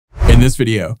this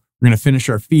video, we're going to finish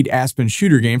our Feed Aspen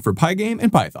shooter game for Pygame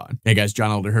and Python. Hey guys,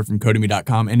 John Elder here from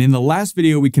Codemy.com, and in the last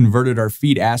video we converted our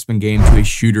Feed Aspen game to a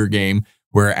shooter game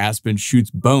where Aspen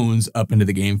shoots bones up into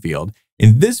the game field.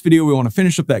 In this video we want to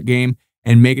finish up that game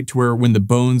and make it to where when the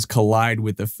bones collide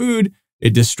with the food,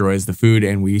 it destroys the food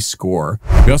and we score.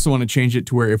 We also want to change it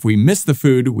to where if we miss the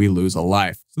food, we lose a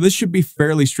life. So this should be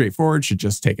fairly straightforward, should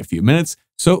just take a few minutes.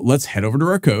 So let's head over to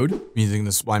our code. I'm using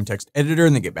the Sublime Text Editor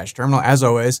and the Git Bash terminal as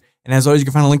always. And as always, you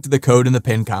can find a link to the code in the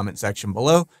pinned comment section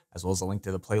below, as well as a link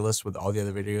to the playlist with all the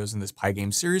other videos in this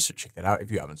Pygame series. So check that out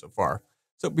if you haven't so far.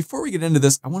 So before we get into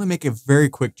this, I want to make a very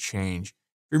quick change.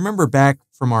 If you remember back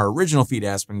from our original Feed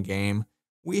Aspen game,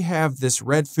 we have this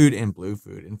red food and blue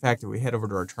food. In fact, if we head over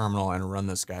to our terminal and run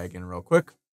this guy again real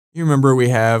quick, you remember we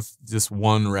have this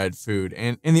one red food.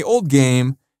 And in the old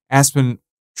game, Aspen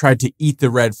tried to eat the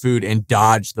red food and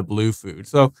dodge the blue food.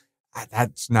 So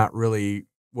that's not really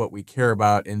what we care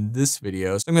about in this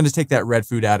video. So I'm going to take that red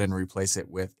food out and replace it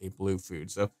with a blue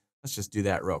food. So let's just do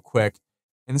that real quick.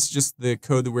 And this is just the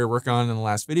code that we were working on in the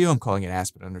last video. I'm calling it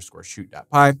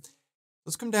aspen_shoot.py.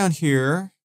 Let's come down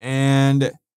here,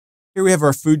 and here we have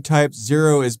our food types.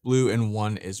 0 is blue and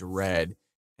 1 is red.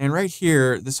 And right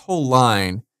here, this whole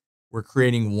line, we're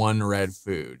creating one red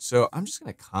food. So I'm just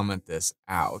going to comment this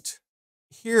out.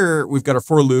 Here, we've got our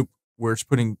for loop where it's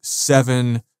putting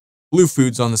 7 blue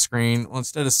foods on the screen. Well,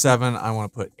 instead of 7, I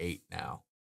want to put 8 now.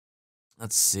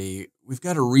 Let's see. We've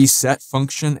got a reset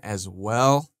function as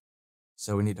well.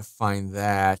 So we need to find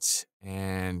that.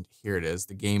 And here it is,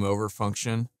 the game over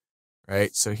function.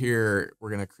 Right, so here we're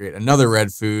going to create another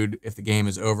red food if the game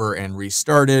is over and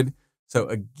restarted. So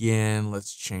again,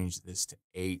 let's change this to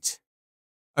 8.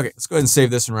 Okay, let's go ahead and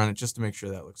save this and run it just to make sure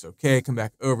that looks okay. Come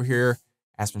back over here,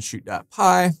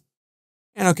 aspenshoot.py.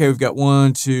 And okay, we've got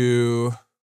 1, 2,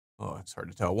 oh, it's hard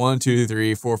to tell. 1, 2,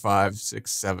 3, 4, 5,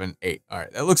 6, 7, 8. All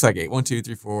right, that looks like 8. 1, 2,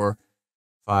 3, 4,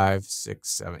 5, 6,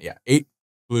 7. Yeah, 8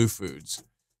 blue foods.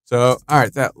 So, all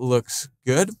right, that looks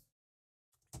good.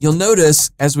 You'll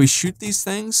notice as we shoot these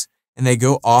things and they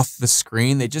go off the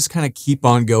screen, they just kind of keep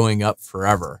on going up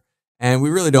forever. And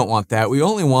we really don't want that. We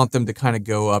only want them to kind of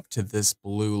go up to this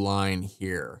blue line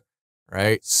here,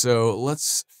 right? So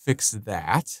let's fix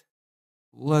that.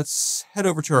 Let's head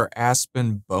over to our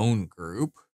Aspen bone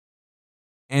group.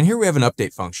 And here we have an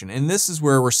update function. And this is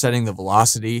where we're setting the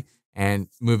velocity and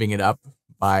moving it up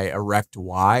by a rect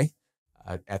y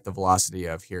at the velocity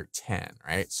of here 10,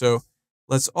 right? So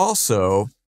let's also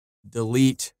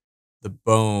delete the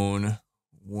bone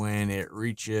when it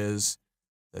reaches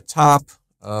the top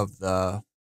of the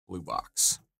blue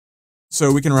box.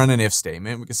 So we can run an if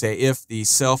statement. We can say if the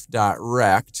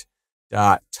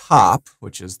self.rect.top,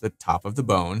 which is the top of the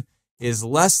bone, is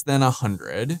less than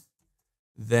 100,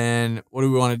 then what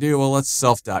do we want to do? Well, let's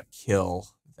self.kill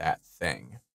that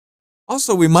thing.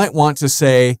 Also, we might want to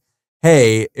say,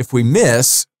 hey, if we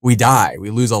miss, we die. We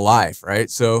lose a life,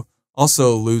 right? So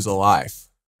also lose a life.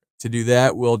 To do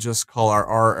that, we'll just call our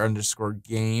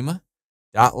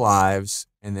r_game.lives,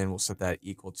 and then we'll set that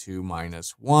equal to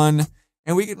 -1.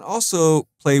 And we can also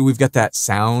play, we've got that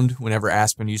sound whenever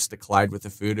Aspen used to collide with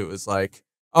the food. It was like,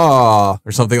 oh,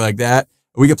 or something like that.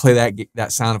 We could play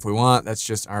that sound if we want. That's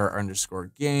just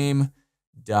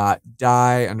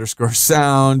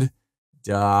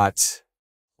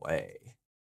r_game.die_sound.play.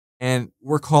 And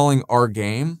we're calling our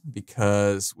game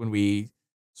because when we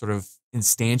sort of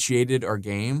instantiated our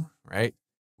game, right?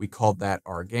 We called that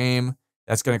our game.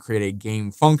 That's going to create a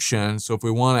game function. So if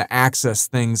we want to access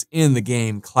things in the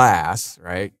game class,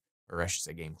 right? Or I should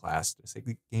say game class. Did I say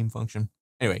game function?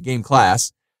 Anyway, game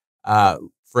class.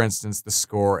 For instance, the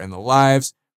score and the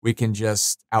lives. We can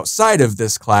just, outside of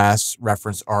this class,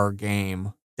 reference our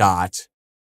game dot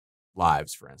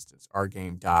lives, for instance. Our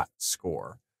game dot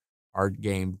score. Our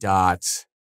game dot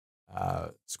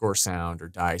score sound or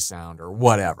die sound or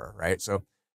whatever, right? So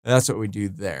that's what we do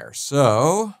there.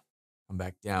 So come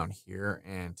back down here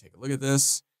and take a look at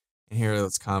this. And here,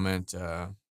 let's comment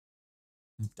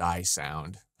die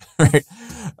sound, right?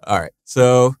 All right,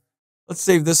 so let's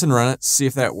save this and run it, see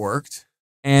if that worked.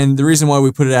 And the reason why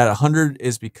we put it at 100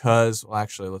 is because, well,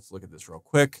 actually, let's look at this real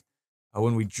quick.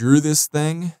 When we drew this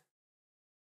thing,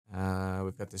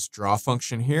 we've got this draw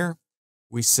function here.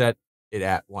 We set it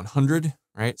at 100,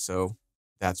 right? So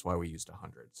that's why we used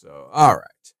 100. So, all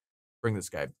right, bring this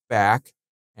guy back.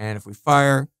 And if we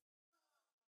fire,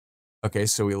 okay,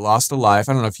 so we lost a life.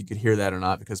 I don't know if you could hear that or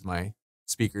not because my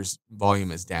speaker's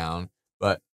volume is down,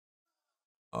 but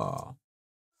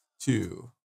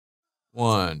 2,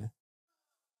 1,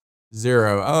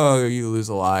 0. Oh, you lose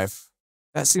a life.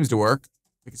 That seems to work.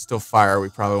 We can still fire. We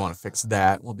probably want to fix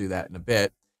that. We'll do that in a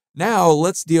bit. Now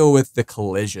let's deal with the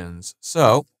collisions.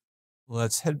 So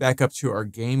let's head back up to our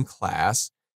game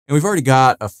class. And we've already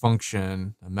got a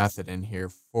function, a method in here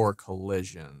for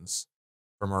collisions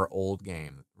from our old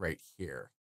game right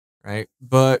here, right?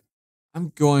 But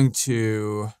I'm going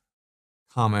to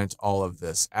comment all of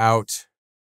this out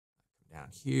down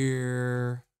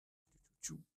here.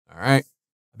 All right,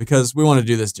 because we want to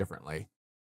do this differently.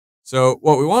 So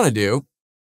what we want to do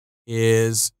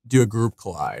is do a group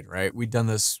collide, right? We've done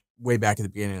this way back at the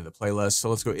beginning of the playlist. So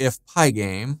let's go if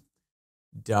Pygame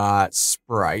dot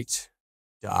sprite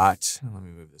dot, let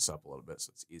me move this up a little bit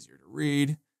so it's easier to read.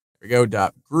 There we go,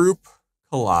 dot group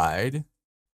collide.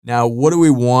 Now, what do we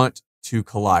want to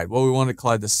collide? Well, we want to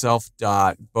collide the self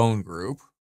dot bone group,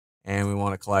 and we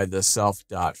want to collide the self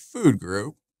dot food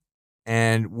group.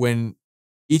 And when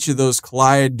each of those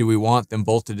collide, do we want them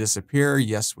both to disappear?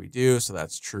 Yes, we do. So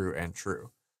that's true and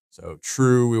true. So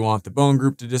true, we want the bone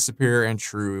group to disappear, and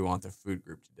true, we want the food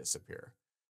group to disappear.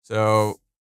 So,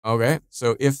 okay,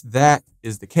 so if that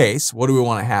is the case, what do we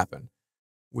want to happen?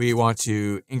 We want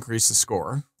to increase the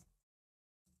score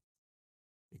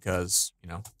because,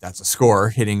 that's a score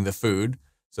hitting the food.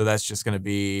 So that's just going to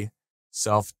be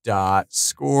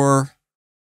self.score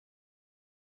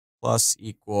plus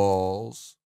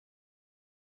equals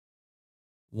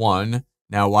 1.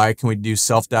 Now, why can we do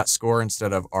self.score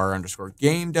instead of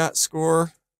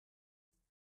r_game.score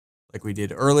like we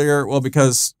did earlier? Well,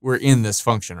 because we're in this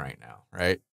function right now,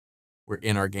 right? We're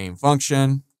in our game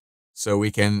function, so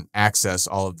we can access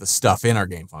all of the stuff in our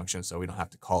game function, so we don't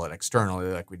have to call it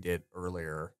externally like we did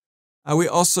earlier. We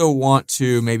also want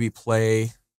to maybe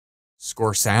play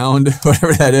score sound,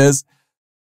 whatever that is.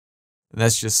 And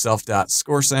that's just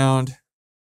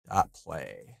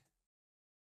self.scoresound.play.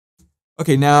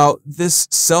 Okay, now this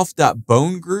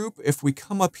self.bone group, if we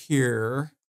come up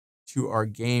here to our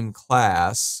game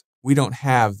class, we don't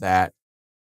have that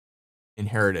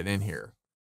inherited in here,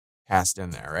 passed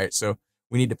in there, right? So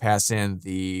we need to pass in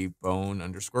the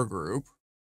bone_group,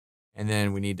 and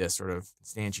then we need to sort of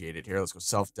instantiate it here. Let's go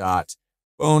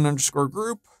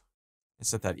self.bone_group and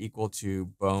set that equal to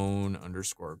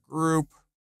bone_group.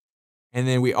 And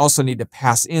then we also need to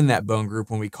pass in that bone group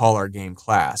when we call our game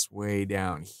class way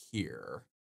down here.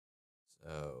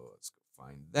 So let's go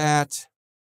find that.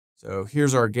 So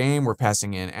here's our game. We're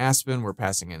passing in Aspen. We're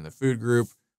passing in the food group.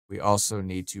 We also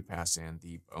need to pass in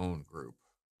the bone group.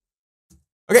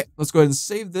 Okay, let's go ahead and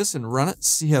save this and run it.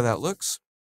 See how that looks.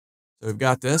 So we've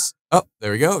got this. Oh,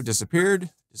 there we go. Disappeared.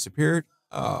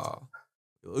 Oh,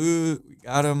 we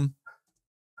got him.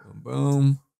 Boom,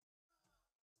 boom.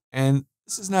 And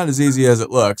this is not as easy as it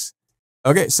looks.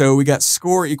 Okay, so we got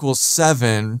score equals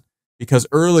 7 because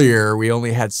earlier we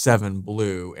only had 7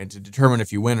 blue, and to determine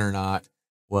if you win or not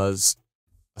was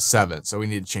a 7. So we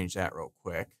need to change that real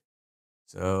quick.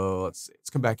 So let's see. Let's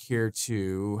come back here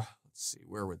to, let's see,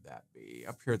 where would that be?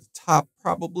 Up here at the top,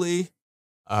 probably.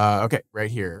 Okay,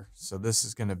 right here. So this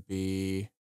is going to be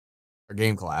our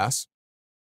game class.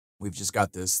 We've just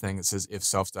got this thing that says if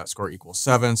self.score equals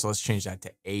 7. So let's change that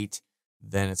to 8.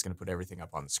 Then it's going to put everything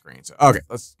up on the screen. So, okay,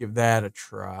 let's give that a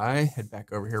try. Head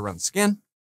back over here, run the skin.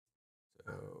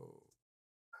 So,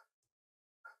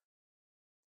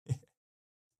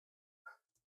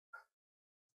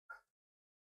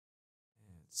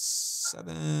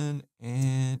 7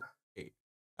 and 8.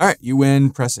 All right, you win.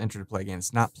 Press enter to play again.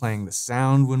 It's not playing the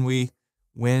sound when we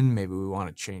win. Maybe we want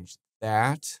to change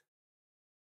that.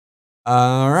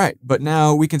 All right, but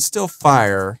now we can still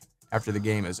fire after the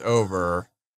game is over.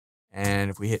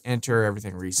 And if we hit enter,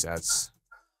 everything resets.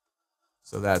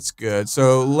 So that's good.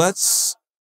 So let's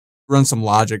run some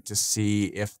logic to see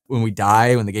if when we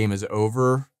die, when the game is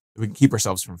over, we can keep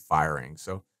ourselves from firing.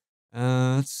 So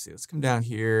let's see. Let's come down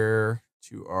here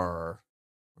to our,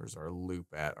 where's our loop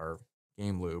at? Our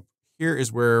game loop. Here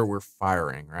is where we're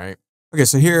firing, right? Okay,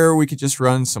 so here we could just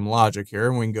run some logic here,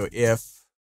 and we can go if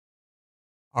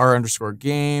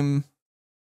r_game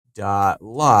dot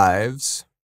lives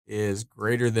is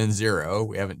greater than 0.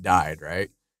 We haven't died, right?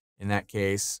 In that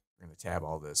case, we're going to tab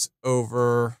all this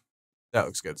over. That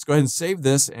looks good. Let's go ahead and save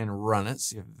this and run it.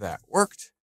 See if that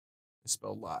worked. It's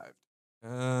spelled live.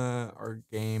 Our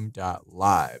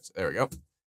game.lives. There we go.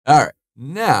 All right.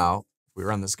 Now, if we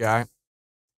run this guy,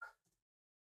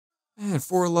 and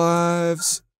 4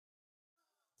 lives,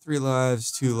 3 lives,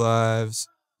 2 lives.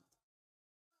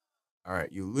 All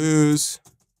right, you lose.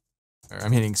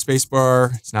 I'm hitting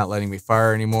spacebar. It's not letting me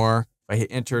fire anymore. If I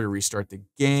hit enter to restart the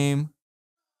game,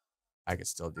 I can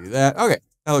still do that. Okay,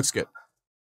 that looks good.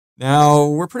 Now,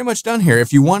 we're pretty much done here.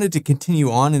 If you wanted to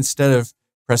continue on instead of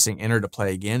pressing enter to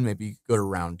play again, maybe you could go to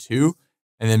round 2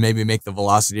 and then maybe make the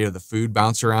velocity of the food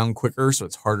bounce around quicker so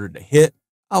it's harder to hit.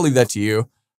 I'll leave that to you.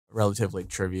 Relatively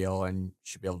trivial, and you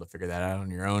should be able to figure that out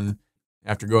on your own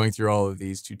after going through all of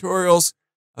these tutorials.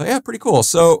 Yeah, pretty cool.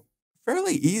 So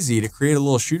fairly easy to create a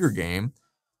little shooter game.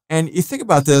 And you think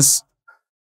about this,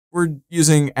 we're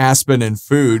using Aspen and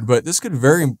food, but this could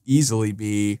very easily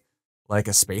be like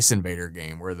a Space Invader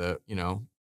game where the,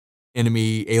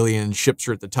 enemy alien ships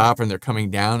are at the top and they're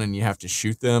coming down and you have to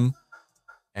shoot them.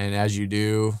 And as you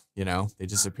do, they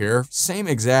disappear. Same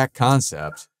exact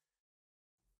concept,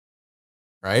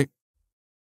 right?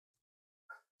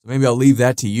 So maybe I'll leave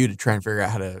that to you to try and figure out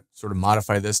how to sort of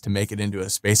modify this to make it into a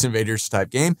Space Invaders type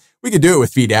game. We could do it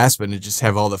with Feed Aspen and just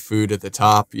have all the food at the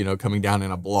top, coming down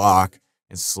in a block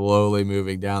and slowly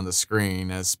moving down the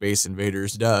screen as Space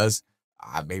Invaders does.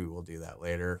 Maybe we'll do that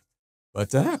later.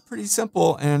 But pretty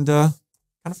simple and kind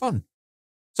of fun.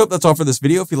 So that's all for this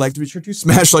video. If you liked it, be sure to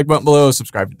smash the like button below,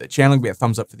 subscribe to the channel, give me a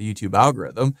thumbs up for the YouTube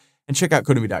algorithm, and check out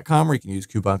Codemy.com where you can use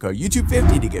coupon code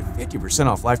YouTube50 to get 50%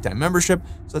 off lifetime membership.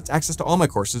 So that's access to all my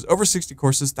courses, over 60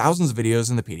 courses, thousands of videos,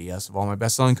 and the PDFs of all my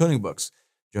best-selling coding books.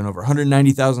 Join over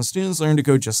 190,000 students learn to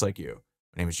code just like you.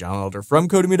 My name is John Elder from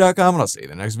Codemy.com, and I'll see you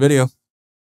in the next video.